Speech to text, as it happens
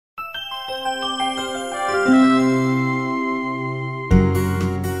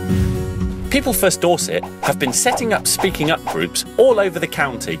People First Dorset have been setting up Speaking Up groups all over the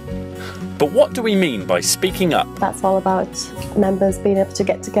county. But what do we mean by speaking up? That's all about members being able to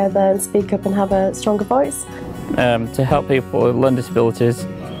get together and speak up and have a stronger voice. To help people with learning disabilities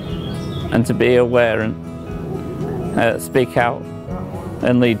and to be aware and speak out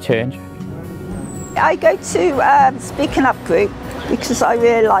and lead change. I go to Speaking Up group because I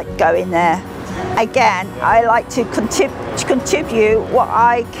really like going there. Again, I like to contribute what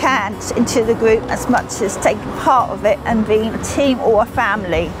I can into the group as much as taking part of it and being a team or a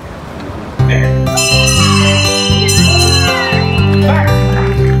family. It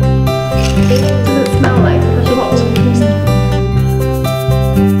doesn't smell like a lot.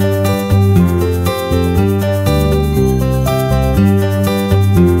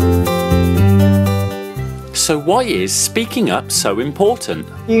 So why is speaking up so important?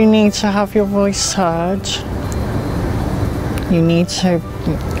 You need to have your voice heard. You need to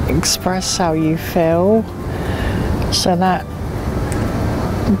express how you feel so that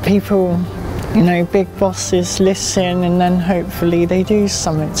people, you know, big bosses listen and then hopefully they do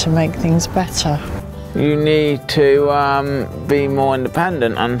something to make things better. You need to be more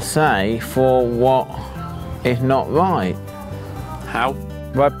independent and say for what is not right. How?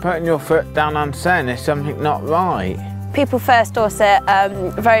 By putting your foot down and saying there's something not right. People First Dorset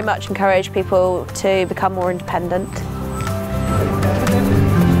very much encourage people to become more independent.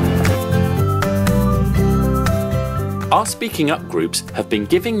 Our Speaking Up groups have been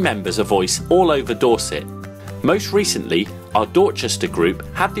giving members a voice all over Dorset. Most recently, our Dorchester group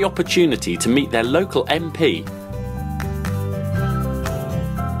had the opportunity to meet their local MP.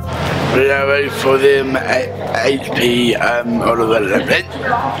 We are ready for them HP Oliver Levin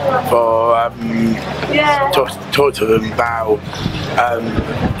for talk to them about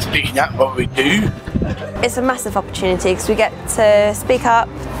speaking up what we do. It's a massive opportunity because we get to speak up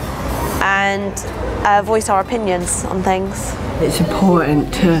and voice our opinions on things. It's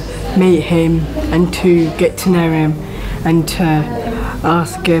important to meet him and to get to know him and to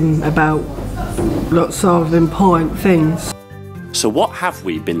ask him about lots of important things. So what have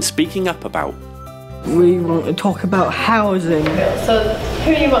we been speaking up about? We want to talk about housing. So,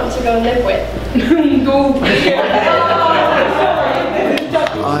 who you want to go and live with?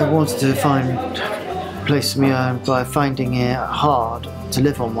 I wanted to find a place of my own by finding it hard to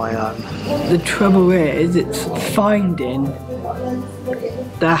live on my own. The trouble is, it's finding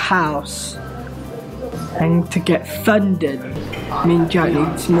the house and to get funded. Me and Jack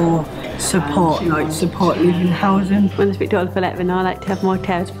needs more support, like support living housing. When I speak to Oliver Letwin, I like to have more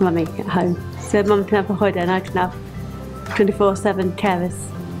carers for Mummy at home. So Mum can have a holiday and I can have 24/7 carers.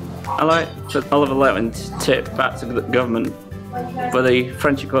 I like for Oliver Letwin to take back to the government for the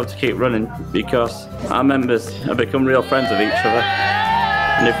Friendship Club to keep running because our members have become real friends with each other.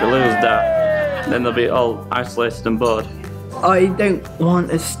 And if we lose that, then they'll be all isolated and bored. I don't want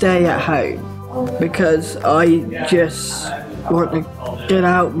to stay at home because I just want to get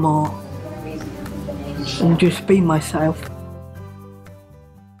out more and just be myself.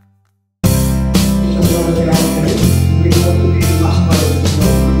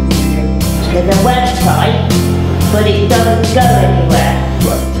 There's a website, but it doesn't go anywhere.